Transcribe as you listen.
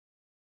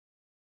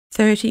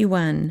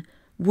31.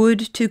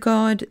 Would to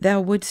God thou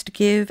wouldst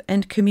give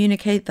and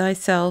communicate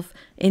thyself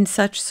in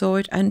such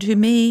sort unto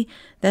me,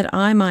 that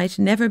I might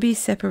never be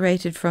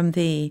separated from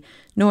thee,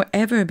 nor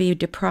ever be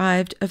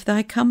deprived of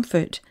thy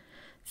comfort.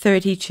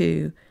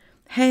 32.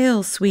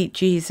 Hail, sweet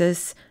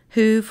Jesus,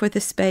 who for the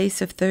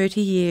space of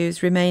 30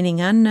 years remaining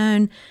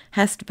unknown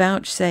hast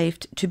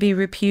vouchsafed to be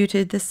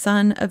reputed the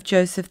son of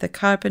Joseph the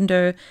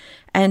carpenter,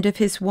 and of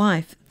his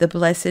wife the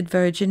Blessed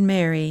Virgin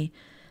Mary.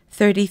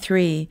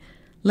 33.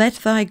 Let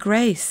thy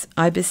grace,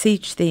 I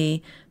beseech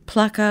thee,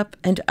 pluck up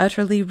and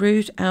utterly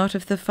root out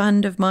of the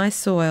fund of my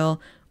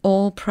soil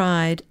all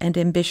pride and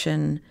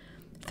ambition.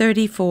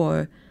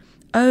 34.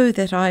 Oh,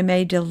 that I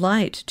may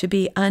delight to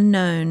be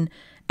unknown,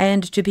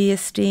 and to be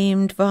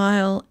esteemed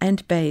vile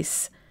and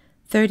base.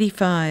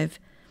 35.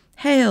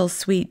 Hail,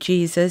 sweet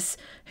Jesus,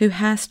 who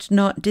hast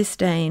not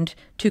disdained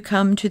to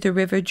come to the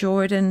river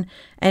Jordan,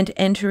 and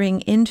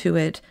entering into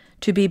it,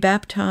 to be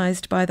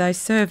baptized by thy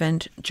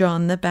servant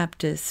John the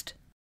Baptist.